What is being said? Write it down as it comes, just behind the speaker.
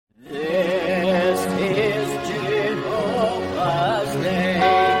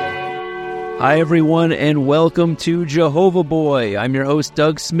Hi, everyone, and welcome to Jehovah Boy. I'm your host,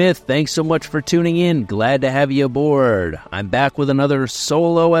 Doug Smith. Thanks so much for tuning in. Glad to have you aboard. I'm back with another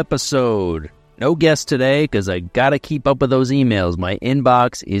solo episode. No guest today because I got to keep up with those emails. My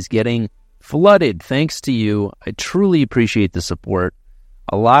inbox is getting flooded thanks to you. I truly appreciate the support.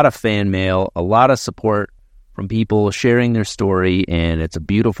 A lot of fan mail, a lot of support from people sharing their story, and it's a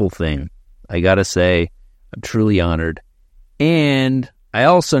beautiful thing. I got to say, I'm truly honored. And I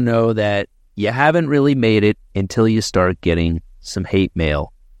also know that you haven't really made it until you start getting some hate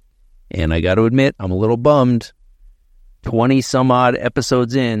mail. And I got to admit, I'm a little bummed. 20 some odd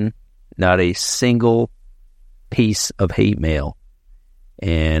episodes in, not a single piece of hate mail.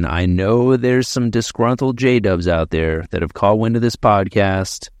 And I know there's some disgruntled J-dubs out there that have caught wind of this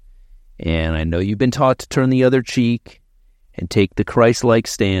podcast. And I know you've been taught to turn the other cheek and take the Christ-like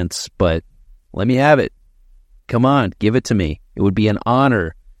stance, but let me have it. Come on, give it to me. It would be an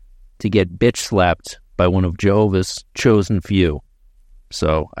honor to get bitch-slapped by one of Jehovah's chosen few.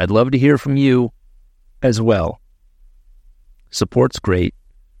 So I'd love to hear from you as well. Support's great,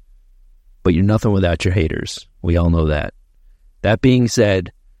 but you're nothing without your haters. We all know that. That being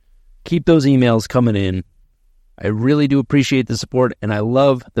said, keep those emails coming in. I really do appreciate the support, and I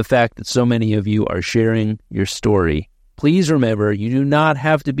love the fact that so many of you are sharing your story. Please remember, you do not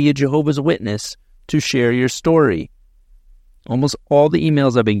have to be a Jehovah's Witness to share your story. Almost all the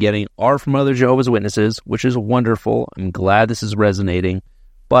emails I've been getting are from other Jehovah's Witnesses, which is wonderful. I'm glad this is resonating,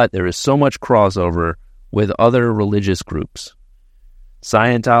 but there is so much crossover with other religious groups.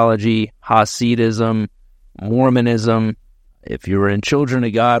 Scientology, Hasidism, Mormonism, if you were in Children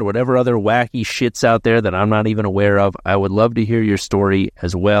of God, whatever other wacky shits out there that I'm not even aware of, I would love to hear your story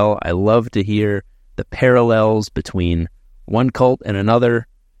as well. I love to hear the parallels between one cult and another.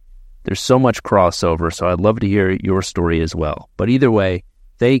 There's so much crossover, so I'd love to hear your story as well. But either way,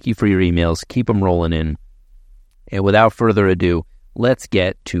 thank you for your emails. Keep them rolling in. And without further ado, let's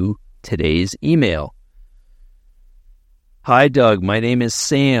get to today's email. Hi, Doug. My name is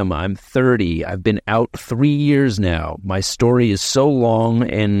Sam. I'm 30. I've been out 3 years now. My story is so long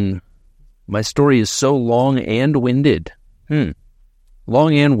and winded.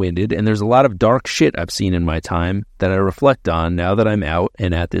 Long and winded, and there's a lot of dark shit I've seen in my time that I reflect on now that I'm out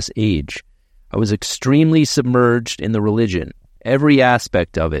and at this age. I was extremely submerged in the religion, every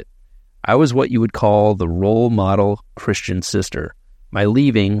aspect of it. I was what you would call the role model Christian sister. My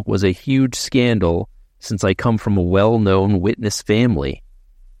leaving was a huge scandal since I come from a well-known witness family.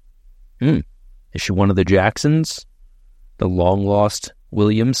 Is she one of the Jacksons? The long-lost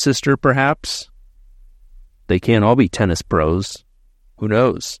Williams sister, perhaps? They can't all be tennis pros. Who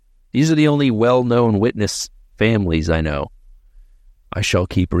knows? These are the only well-known witness families I know. I shall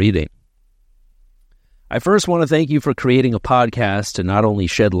keep reading. I first want to thank you for creating a podcast to not only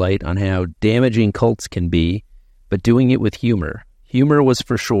shed light on how damaging cults can be, but doing it with humor. Humor was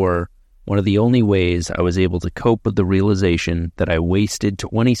for sure one of the only ways I was able to cope with the realization that I wasted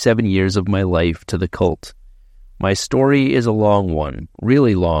 27 years of my life to the cult. My story is a long one,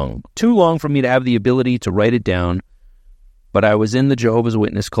 really long. Too long for me to have the ability to write it down, but I was in the Jehovah's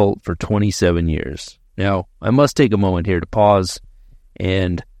Witness cult for 27 years. Now, I must take a moment here to pause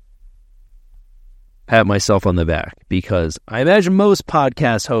and pat myself on the back, because I imagine most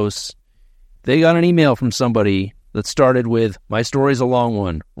podcast hosts, they got an email from somebody that started with, my story's a long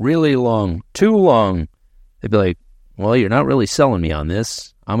one, really long, too long. They'd be like, well, you're not really selling me on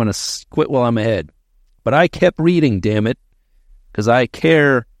this. I'm going to quit while I'm ahead. But I kept reading, damn it, because I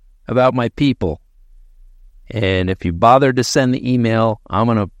care about my people. And if you bothered to send the email, I'm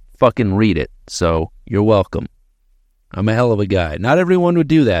going to fucking read it. So you're welcome. I'm a hell of a guy. Not everyone would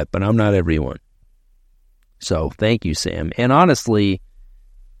do that, but I'm not everyone. So thank you, Sam. And honestly,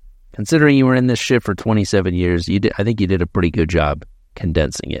 considering you were in this shit for 27 years, I think you did a pretty good job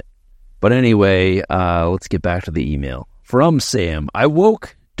condensing it. But anyway, let's get back to the email. From Sam, I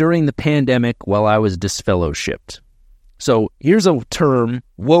woke during the pandemic while I was disfellowshipped. So here's a term,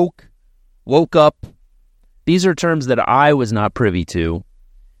 woke up. These are terms that I was not privy to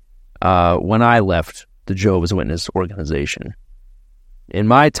when I left the Jehovah's Witness organization. In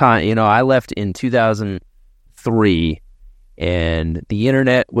my time, I left in 2003, and the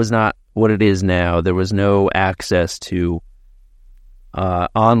internet was not what it is now. There was no access to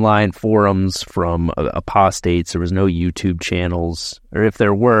online forums from apostates. There was no YouTube channels, or if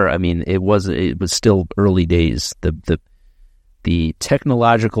there were, it was still early days. The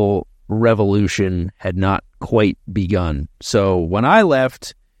technological revolution had not quite begun. So when I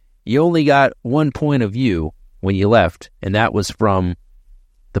left, you only got one point of view when you left, and that was from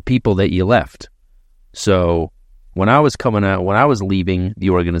the people that you left. So when I was coming out, when I was leaving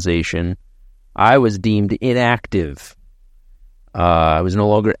the organization, I was deemed inactive. I was no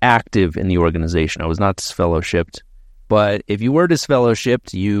longer active in the organization. I was not disfellowshipped. But if you were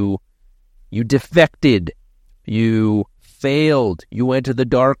disfellowshipped, you defected. You failed. You went to the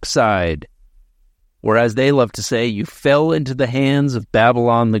dark side. Or as they love to say, you fell into the hands of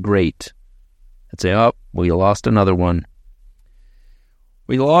Babylon the Great. I'd say, oh, we lost another one.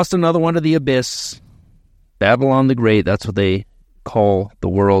 We lost another one to the abyss. Babylon the Great, that's what they call the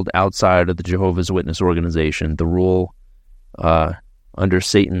world outside of the Jehovah's Witness organization, the rule under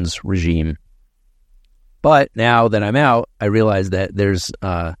Satan's regime. But now that I'm out, I realize that there's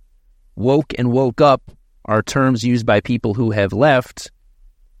woke and woke up are terms used by people who have left,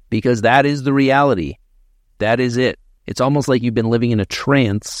 because that is the reality. That is it. It's almost like you've been living in a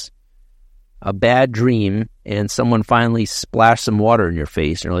trance, a bad dream, and someone finally splashed some water in your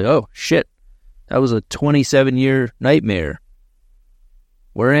face, and you're like, oh, shit, that was a 27-year nightmare.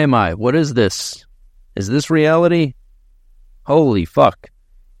 Where am I? What is this? Is this reality? Holy fuck.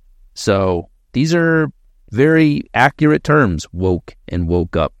 So these are very accurate terms, woke and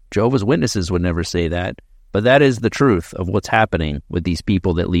woke up. Jehovah's Witnesses would never say that, but that is the truth of what's happening with these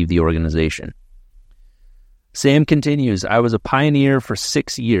people that leave the organization. Sam continues, I was a pioneer for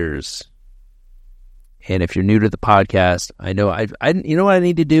 6 years. And if you're new to the podcast, I know you know what I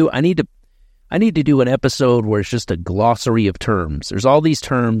need to do? I need to do an episode where it's just a glossary of terms. There's all these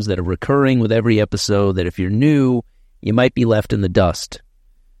terms that are recurring with every episode that if you're new, you might be left in the dust.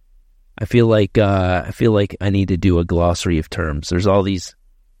 I feel like I need to do a glossary of terms. There's all these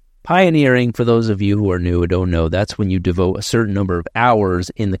pioneering. For those of you who are new and don't know, that's when you devote a certain number of hours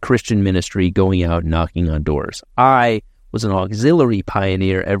in the Christian ministry going out knocking on doors. I was an auxiliary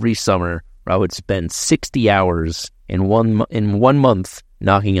pioneer every summer where I would spend 60 hours in one month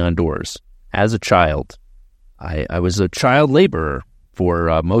knocking on doors. As a child, I was a child laborer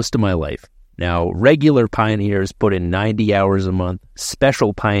for most of my life. Now, regular pioneers put in 90 hours a month.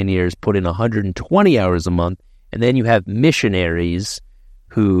 Special pioneers put in 120 hours a month. And then you have missionaries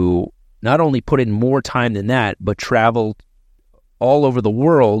who not only put in more time than that, but traveled all over the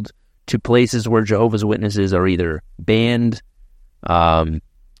world to places where Jehovah's Witnesses are either banned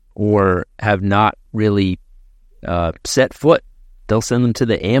or have not really set foot. They'll send them to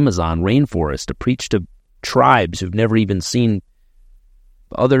the Amazon rainforest to preach to tribes who've never even seen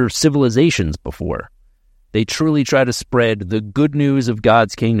other civilizations before. They truly try to spread the good news of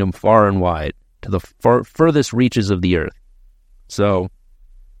God's kingdom far and wide to the furthest reaches of the earth. So,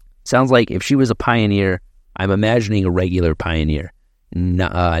 sounds like if she was a pioneer, I'm imagining a regular pioneer,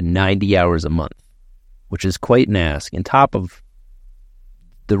 90 hours a month, which is quite an ask, on top of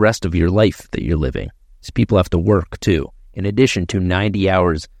the rest of your life that you're living. These people have to work too, in addition to 90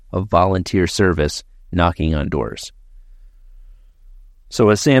 hours of volunteer service knocking on doors. So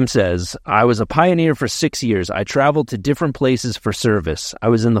as Sam says, I was a pioneer for 6 years. I traveled to different places for service. I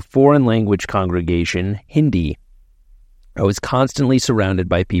was in the foreign language congregation, Hindi. I was constantly surrounded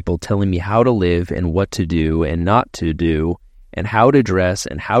by people telling me how to live and what to do and not to do, and how to dress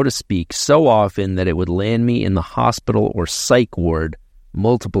and how to speak so often that it would land me in the hospital or psych ward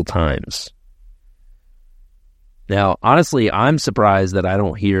multiple times. Now, honestly, I'm surprised that I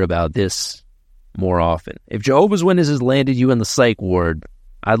don't hear about this more often. If Jehovah's Witnesses landed you in the psych ward,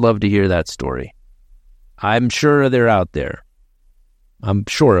 I'd love to hear that story. I'm sure they're out there. I'm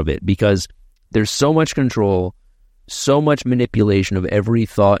sure of it, because there's so much control, so much manipulation of every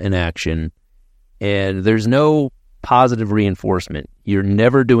thought and action, and there's no positive reinforcement. You're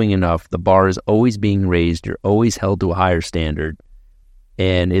never doing enough. The bar is always being raised. You're always held to a higher standard,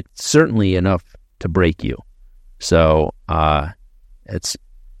 and it's certainly enough to break you. So it's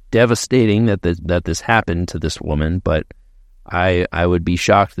devastating that this happened to this woman, but I would be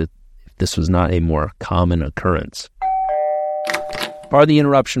shocked that if this was not a more common occurrence. Pardon the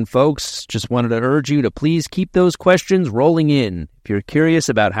interruption, folks. Just wanted to urge you to please keep those questions rolling in. If you're curious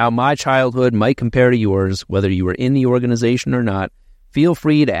about how my childhood might compare to yours, whether you were in the organization or not, feel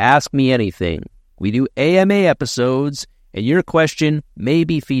free to ask me anything. We do AMA episodes, and your question may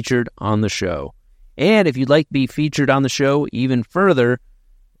be featured on the show. And if you'd like to be featured on the show even further,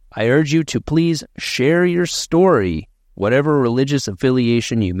 I urge you to please share your story, whatever religious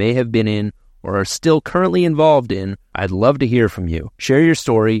affiliation you may have been in or are still currently involved in. I'd love to hear from you. Share your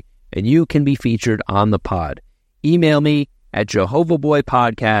story, and you can be featured on the pod. Email me at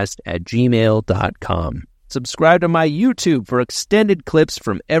jehovahboypodcast@gmail.com. Subscribe to my YouTube for extended clips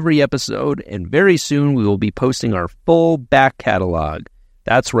from every episode, and very soon we will be posting our full back catalog.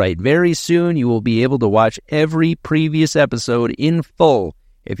 That's right, very soon you will be able to watch every previous episode in full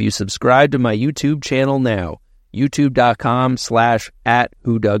if you subscribe to my YouTube channel now,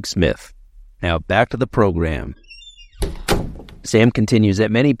 youtube.com/@WhoDougSmith. Now, back to the program. Sam continues, at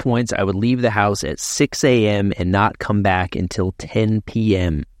many points, I would leave the house at 6 a.m. and not come back until 10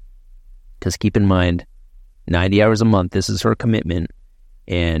 p.m. Because keep in mind, 90 hours a month, this is her commitment.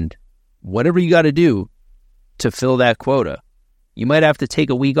 And whatever you got to do to fill that quota, you might have to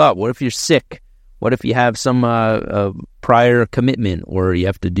take a week off. What if you're sick? What if you have some prior commitment, or you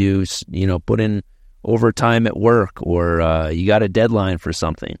have to do, put in overtime at work, or you got a deadline for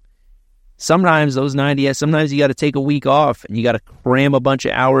something? Sometimes sometimes you got to take a week off and you got to cram a bunch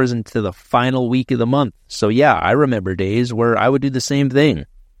of hours into the final week of the month. So yeah, I remember days where I would do the same thing.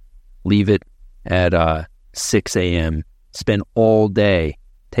 Leave it at 6 a.m., spend all day,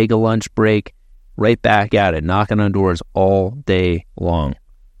 take a lunch break, right back at it, knocking on doors all day long.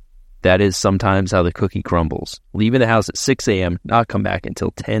 That is sometimes how the cookie crumbles. Leaving the house at 6 a.m., not come back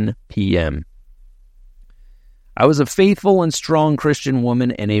until 10 p.m. I was a faithful and strong Christian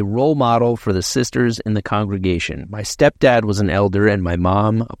woman and a role model for the sisters in the congregation. My stepdad was an elder and my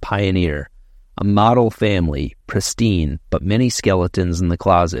mom a pioneer. A model family, pristine, but many skeletons in the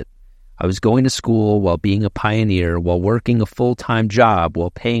closet. I was going to school while being a pioneer, while working a full-time job,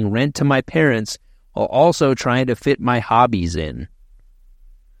 while paying rent to my parents, while also trying to fit my hobbies in.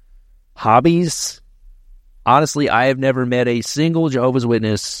 Hobbies? Honestly, I have never met a single Jehovah's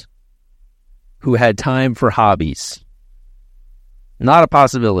Witness who had time for hobbies. Not a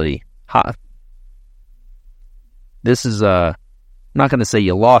possibility. This is, I'm not going to say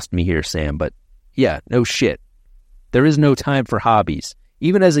you lost me here, Sam, but yeah, no shit. There is no time for hobbies.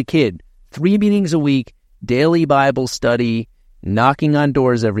 Even as a kid, 3 meetings a week, daily Bible study, knocking on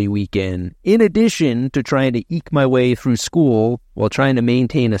doors every weekend, in addition to trying to eke my way through school while trying to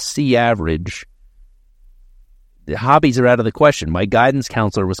maintain a C average. The hobbies are out of the question. My guidance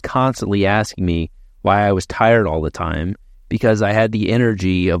counselor was constantly asking me why I was tired all the time, because I had the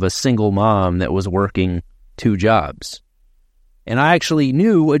energy of a single mom that was working 2 jobs. And I actually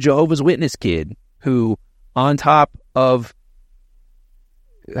knew a Jehovah's Witness kid who, on top of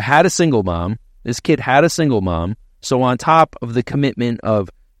had a single mom, this kid had a single mom, so on top of the commitment of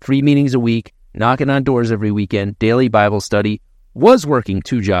 3 meetings a week, knocking on doors every weekend, daily Bible study, was working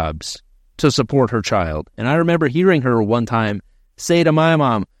 2 jobs to support her child. And I remember hearing her one time say to my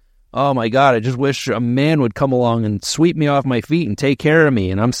mom, "Oh my God, I just wish a man would come along and sweep me off my feet and take care of me."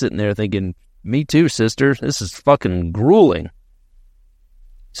 And I'm sitting there thinking, me too, sister. This is fucking grueling.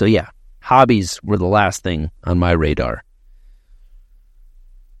 So yeah, hobbies were the last thing on my radar.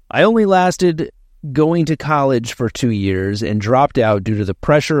 I only lasted going to college for 2 years and dropped out due to the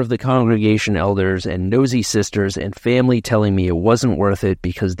pressure of the congregation elders and nosy sisters and family telling me it wasn't worth it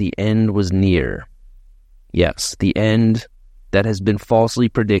because the end was near. Yes, the end that has been falsely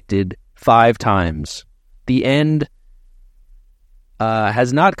predicted 5 times. The end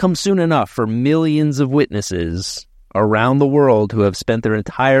has not come soon enough for millions of witnesses around the world who have spent their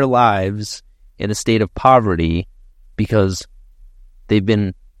entire lives in a state of poverty because they've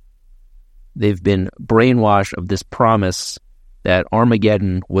been brainwashed of this promise that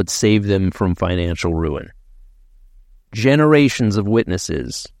Armageddon would save them from financial ruin. Generations of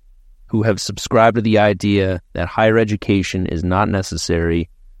witnesses who have subscribed to the idea that higher education is not necessary,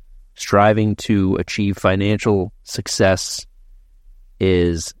 striving to achieve financial success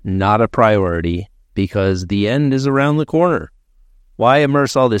is not a priority because the end is around the corner. Why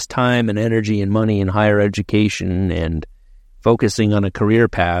immerse all this time and energy and money in higher education and focusing on a career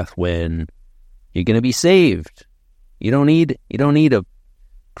path when you're going to be saved? You don't need a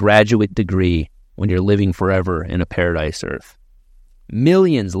graduate degree when you're living forever in a paradise earth.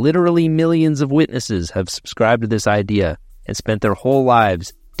 Millions, literally millions of witnesses have subscribed to this idea and spent their whole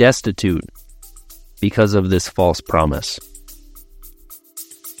lives destitute because of this false promise.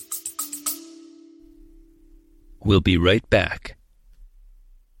 We'll be right back.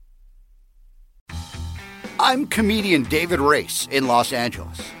 I'm comedian David Race in Los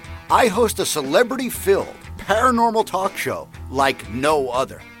Angeles. I host a celebrity-filled paranormal talk show like no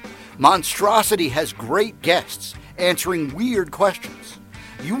other. Monstrosity has great guests answering weird questions.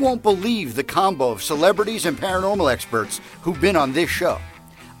 You won't believe the combo of celebrities and paranormal experts who've been on this show.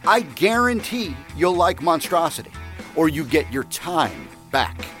 I guarantee you'll like Monstrosity, or you get your time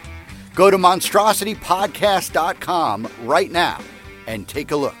back. Go to monstrositypodcast.com right now and take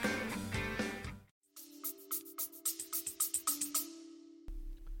a look.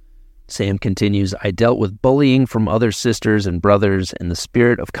 Sam continues, I dealt with bullying from other sisters and brothers, and the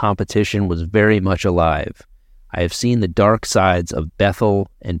spirit of competition was very much alive. I have seen the dark sides of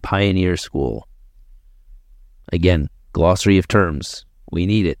Bethel and Pioneer School. Again, glossary of terms. We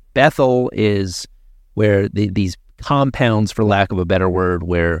need it. Bethel is where these compounds, for lack of a better word,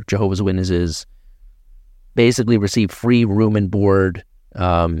 where Jehovah's Witnesses basically receive free room and board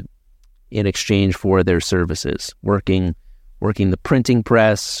in exchange for their services, working the printing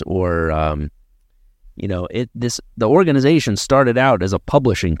press, or the organization started out as a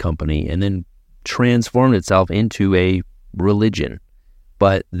publishing company and then transformed itself into a religion,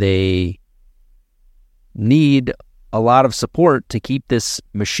 but they need a lot of support to keep this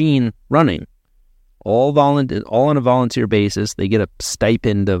machine running. All on a volunteer basis. They get a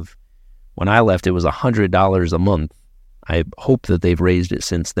stipend of, when I left, it was $100 a month. I hope that they've raised it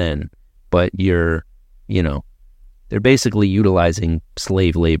since then. But they're basically utilizing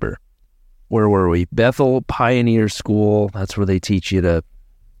slave labor. Where were we? Bethel Pioneer School. That's where they teach you to,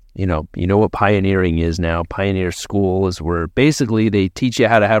 you know what pioneering is now. Pioneer School is where basically they teach you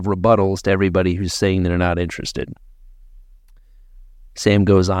how to have rebuttals to everybody who's saying they're not interested. Sam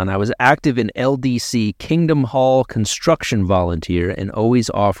goes on, I was active in LDC Kingdom Hall construction volunteer and always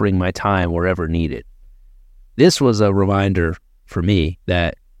offering my time wherever needed. This was a reminder for me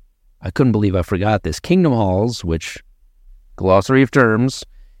that I couldn't believe I forgot this. Kingdom Halls, which, glossary of terms,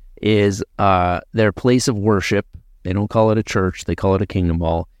 is their place of worship. They don't call it a church, they call it a Kingdom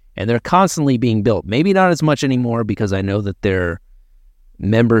Hall. And they're constantly being built. Maybe not as much anymore because I know that their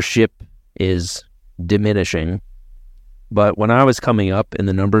membership is diminishing. But when I was coming up and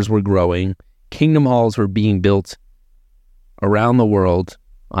the numbers were growing, Kingdom Halls were being built around the world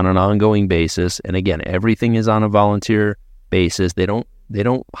on an ongoing basis. And again, everything is on a volunteer basis. They don't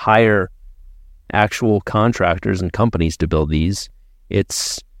hire actual contractors and companies to build these.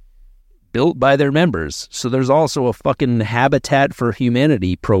 It's built by their members. So there's also a fucking Habitat for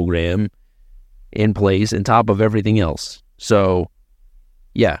Humanity program in place on top of everything else. So,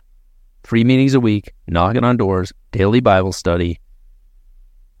 yeah, 3 meetings a week, knocking on doors, daily Bible study,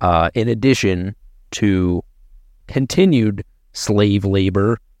 in addition to continued slave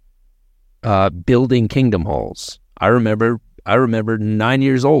labor, building Kingdom Halls. I remember 9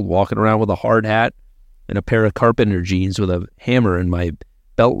 years old walking around with a hard hat and a pair of carpenter jeans with a hammer in my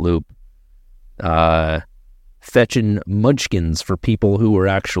belt loop, fetching munchkins for people who were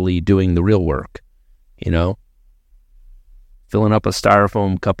actually doing the real work, filling up a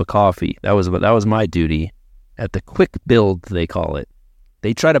styrofoam cup of coffee. That was my duty at the quick build, they call it.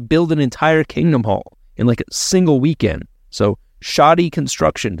 They try to build an entire Kingdom Hall in like a single weekend. So shoddy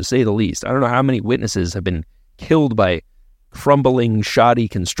construction, to say the least. I don't know how many witnesses have been killed by crumbling, shoddy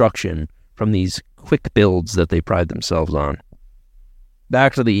construction from these quick builds that they pride themselves on.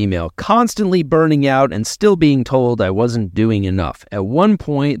 Back to the email. Constantly burning out and still being told I wasn't doing enough. At one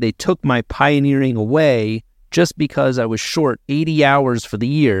point, they took my pioneering away just because I was short 80 hours for the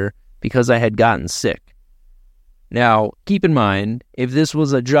year because I had gotten sick. Now, keep in mind, if this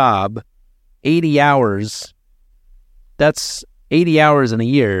was a job, 80 hours, that's 80 hours in a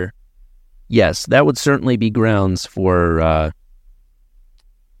year. Yes, that would certainly be grounds for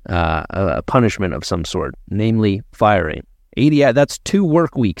a punishment of some sort, namely firing. 80, that's 2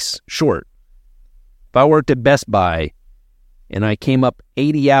 work weeks short. If I worked at Best Buy and I came up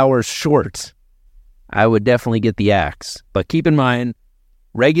 80 hours short, I would definitely get the axe. But keep in mind,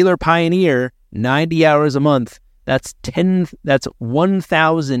 regular pioneer, 90 hours a month, that's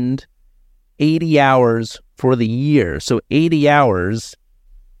 1,080 hours for the year. So 80 hours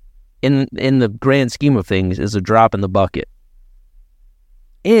in the grand scheme of things is a drop in the bucket.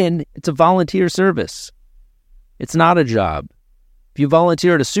 And it's a volunteer service. It's not a job. If you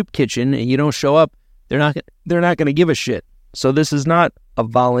volunteer at a soup kitchen and you don't show up, they're not going to give a shit. So this is not a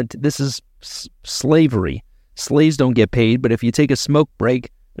this is slavery. Slaves don't get paid, but if you take a smoke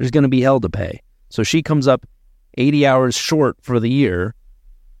break, there's going to be hell to pay. So she comes up 80 hours short for the year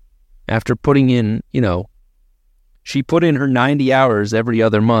after putting in, she put in her 90 hours every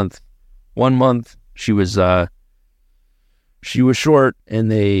other month. 1 month she was short,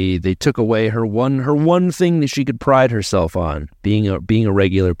 and they took away her one thing that she could pride herself on, being a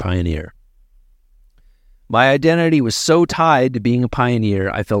regular pioneer. My identity was so tied to being a pioneer,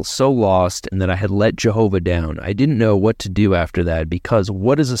 I felt so lost and that I had let Jehovah down. I didn't know what to do after that, because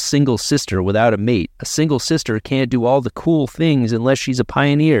what is a single sister without a mate? A single sister can't do all the cool things unless she's a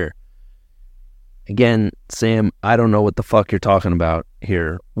pioneer. Again, Sam, I don't know what the fuck you're talking about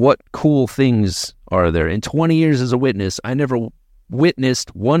here. What cool things are there? In 20 years as a witness, I never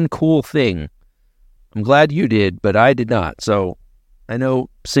witnessed one cool thing. I'm glad you did, but I did not. So I know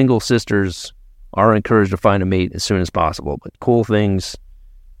single sisters are encouraged to find a mate as soon as possible. But cool things,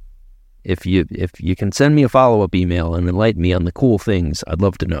 if you can send me a follow-up email and enlighten me on the cool things, I'd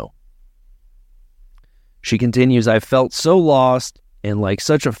love to know. She continues, I felt so lost And like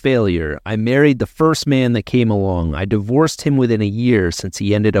such a failure, I married the first man that came along. I divorced him within a year since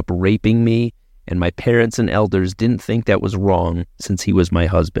he ended up raping me, and my parents and elders didn't think that was wrong since he was my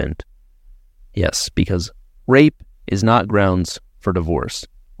husband. Yes, because rape is not grounds for divorce.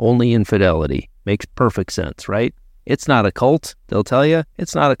 Only infidelity. Makes perfect sense, right? It's not a cult, they'll tell you.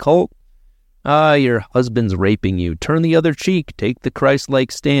 It's not a cult. Your husband's raping you. Turn the other cheek. Take the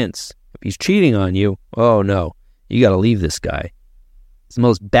Christ-like stance. If he's cheating on you, oh no, you gotta leave this guy. It's the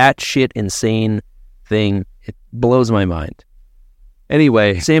most batshit insane thing. It blows my mind.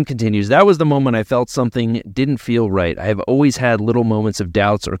 Anyway, Sam continues, that was the moment I felt something didn't feel right. I have always had little moments of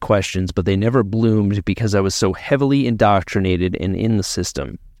doubts or questions, but they never bloomed because I was so heavily indoctrinated and in the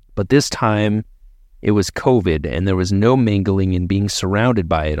system. But this time, it was COVID, and there was no mingling and being surrounded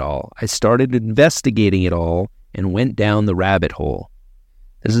by it all. I started investigating it all and went down the rabbit hole.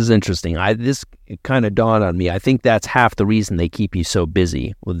 This is interesting. This kind of dawned on me. I think that's half the reason they keep you so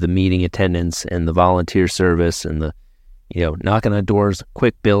busy with the meeting attendance and the volunteer service and the, knocking on doors,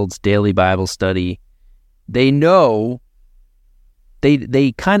 quick builds, daily Bible study. They know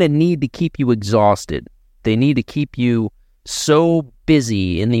they kind of need to keep you exhausted. They need to keep you so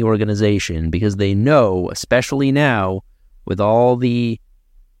busy in the organization because they know, especially now, with all the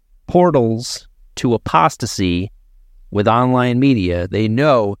portals to apostasy with online media, they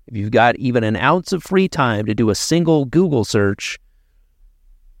know if you've got even an ounce of free time to do a single Google search,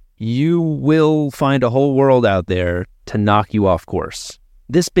 you will find a whole world out there to knock you off course.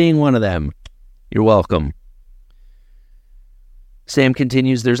 This being one of them. You're welcome. Sam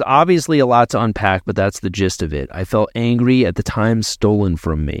continues, there's obviously a lot to unpack, but that's the gist of it. I felt angry at the time stolen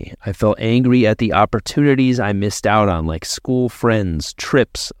from me. I felt angry at the opportunities I missed out on, like school friends,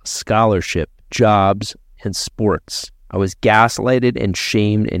 trips, scholarship, jobs, and sports. I was gaslighted and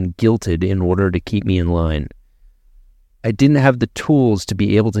shamed and guilted in order to keep me in line. I didn't have the tools to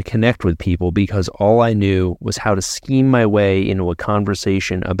be able to connect with people because all I knew was how to scheme my way into a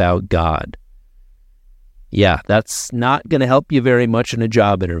conversation about God. Yeah, that's not going to help you very much in a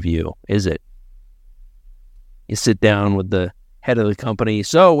job interview, is it? You sit down with the head of the company.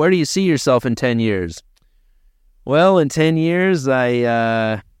 So, where do you see yourself in 10 years? Well, in 10 years,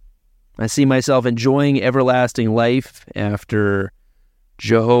 I see myself enjoying everlasting life after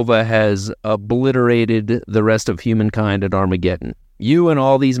Jehovah has obliterated the rest of humankind at Armageddon. You and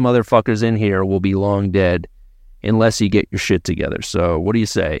all these motherfuckers in here will be long dead unless you get your shit together. So, what do you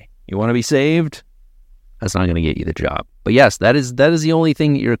say? You want to be saved? That's not going to get you the job. But yes, that is the only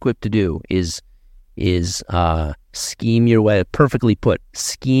thing that you're equipped to do is scheme your way, perfectly put,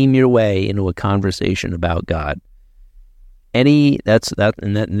 scheme your way into a conversation about God. They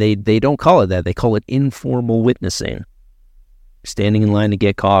don't call it that. They call it informal witnessing. Standing in line to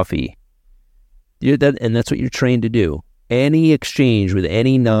get coffee. And that's what you're trained to do. Any exchange with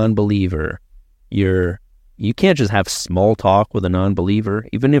any non-believer, you can't just have small talk with a non-believer,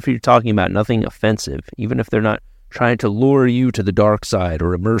 even if you're talking about nothing offensive, even if they're not trying to lure you to the dark side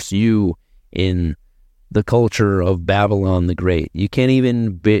or immerse you in the culture of Babylon the Great. You can't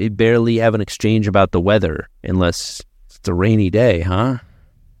even barely have an exchange about the weather unless it's a rainy day, huh?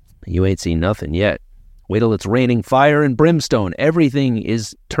 You ain't seen nothing yet. Wait till it's raining fire and brimstone. Everything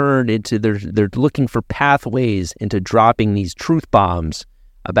is turned into, they're looking for pathways into dropping these truth bombs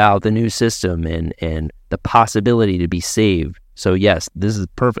about the new system and the possibility to be saved. So yes, this is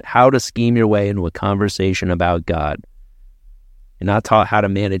perfect. How to scheme your way into a conversation about God. You're not taught how to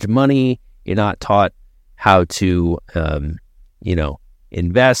manage money. You're not taught how to,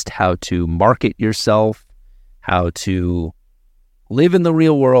 invest, how to market yourself, how to live in the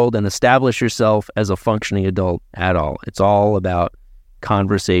real world and establish yourself as a functioning adult at all. It's all about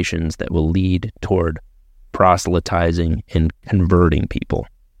conversations that will lead toward proselytizing and converting people.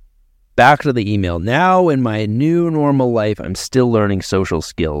 Back to the email. Now in my new normal life, I'm still learning social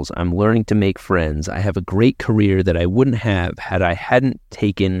skills. I'm learning to make friends. I have a great career that I wouldn't have had I hadn't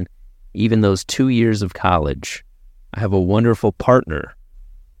taken even those 2 years of college. I have a wonderful partner.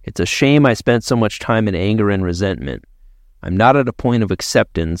 It's a shame I spent so much time in anger and resentment. I'm not at a point of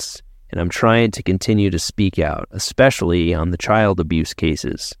acceptance, and I'm trying to continue to speak out, especially on the child abuse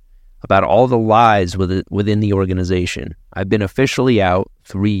cases, about all the lies within the organization. I've been officially out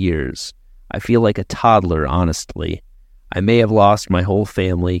 3 years. I feel like a toddler, honestly. I may have lost my whole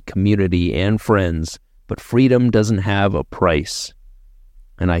family, community, and friends, but freedom doesn't have a price.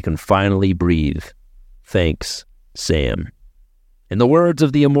 And I can finally breathe. Thanks, Sam. In the words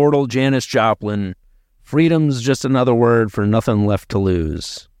of the immortal Janis Joplin, freedom's just another word for nothing left to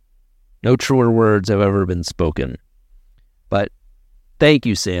lose. No truer words have ever been spoken. But thank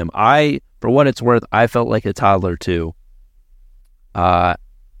you, Sam. For what it's worth, I felt like a toddler too. I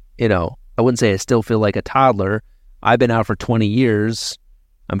wouldn't say I still feel like a toddler. I've been out for 20 years.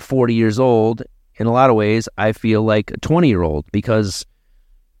 I'm 40 years old. In a lot of ways, I feel like a 20-year-old because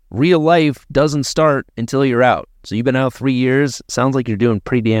real life doesn't start until you're out. So you've been out 3 years. Sounds like you're doing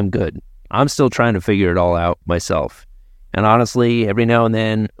pretty damn good. I'm still trying to figure it all out myself. And honestly, every now and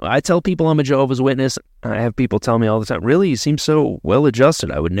then, I tell people I'm a Jehovah's Witness. I have people tell me all the time, really, you seem so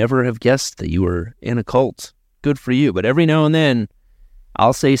well-adjusted. I would never have guessed that you were in a cult. Good for you. But every now and then,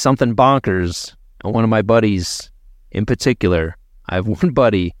 I'll say something bonkers. And one of my buddies in particular, I have one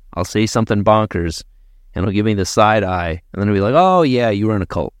buddy, I'll say something bonkers, and he'll give me the side eye. And then he'll be like, oh, yeah, you were in a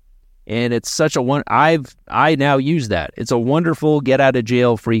cult. And it's such a I now use that. It's a wonderful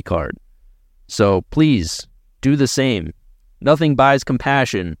get-out-of-jail-free card. So please, do the same. Nothing buys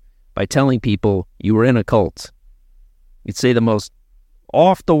compassion by telling people you were in a cult. You'd say the most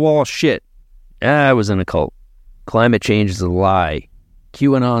off-the-wall shit. I was in a cult. Climate change is a lie.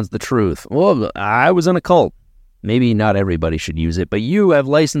 QAnon's the truth. Well, I was in a cult. Maybe not everybody should use it, but you have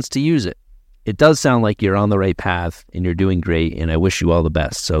license to use it. It does sound like you're on the right path, and you're doing great, and I wish you all the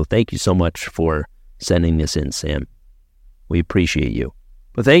best. So thank you so much for sending this in, Sam. We appreciate you.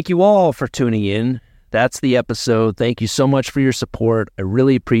 But thank you all for tuning in. That's the episode. Thank you so much for your support. I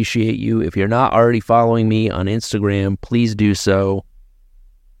really appreciate you. If you're not already following me on Instagram, please do so.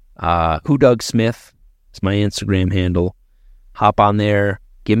 Who Doug Smith is my Instagram handle. Hop on there.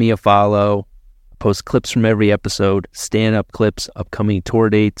 Give me a follow. I post clips from every episode. Stand-up clips, upcoming tour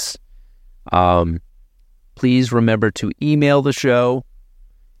dates. Please remember to email the show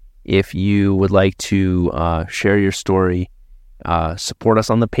if you would like to share your story. Support us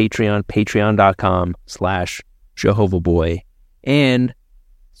on the Patreon, patreon.com/JehovahBoy, and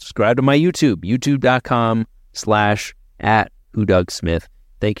subscribe to my YouTube, youtube.com/@WhoDougSmith.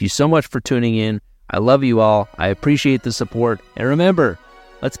 Thank you so much for tuning in. I love you all. I appreciate the support. And remember,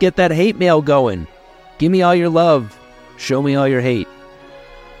 let's get that hate mail going. Give me all your love. Show me all your hate.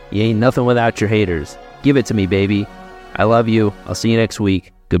 You ain't nothing without your haters. Give it to me, baby. I love you. I'll see you next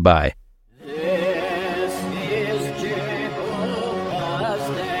week. Goodbye.